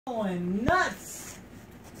going nuts.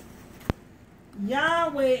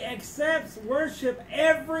 Yahweh accepts worship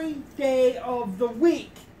every day of the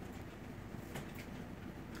week.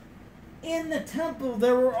 In the temple,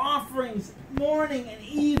 there were offerings morning and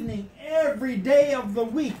evening, every day of the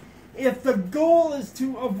week. If the goal is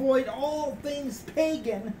to avoid all things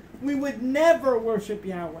pagan, we would never worship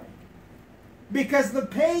Yahweh. Because the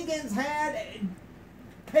pagans had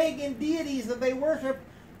pagan deities that they worshiped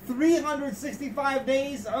 365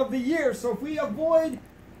 days of the year. So if we avoid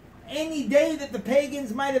any day that the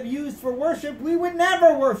pagans might have used for worship, we would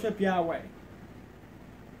never worship Yahweh.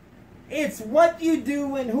 It's what you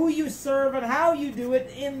do and who you serve and how you do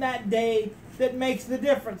it in that day that makes the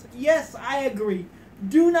difference. Yes, I agree.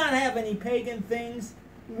 Do not have any pagan things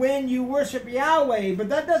when you worship Yahweh. But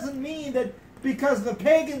that doesn't mean that because the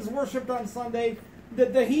pagans worshipped on Sunday,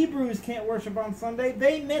 that the Hebrews can't worship on Sunday.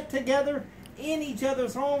 They met together in each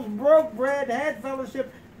other's homes, broke bread, had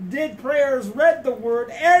fellowship, did prayers, read the word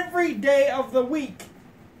every day of the week.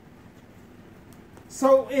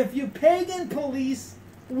 So if you pagan police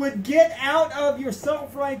would get out of your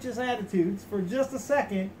self-righteous attitudes for just a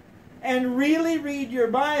second and really read your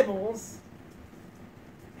Bibles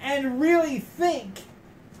and really think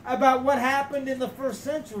about what happened in the first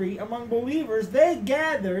century among believers, they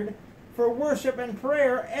gathered for worship and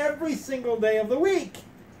prayer every single day of the week.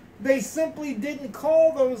 They simply didn't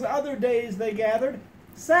call those other days they gathered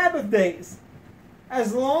Sabbath days.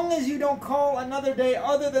 As long as you don't call another day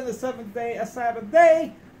other than the seventh day a Sabbath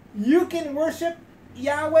day, you can worship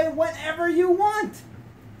Yahweh whenever you want.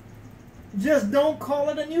 Just don't call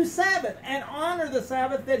it a new Sabbath and honor the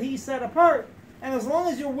Sabbath that He set apart. And as long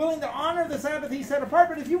as you're willing to honor the Sabbath He set apart,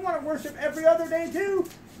 but if you want to worship every other day too,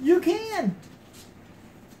 you can.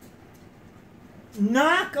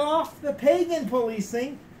 Knock off the pagan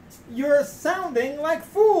policing. You're sounding like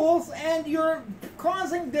fools and you're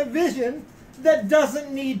causing division that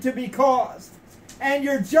doesn't need to be caused. And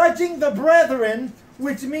you're judging the brethren,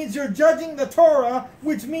 which means you're judging the Torah,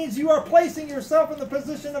 which means you are placing yourself in the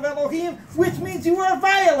position of Elohim, which means you are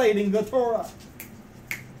violating the Torah.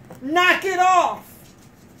 Knock it off.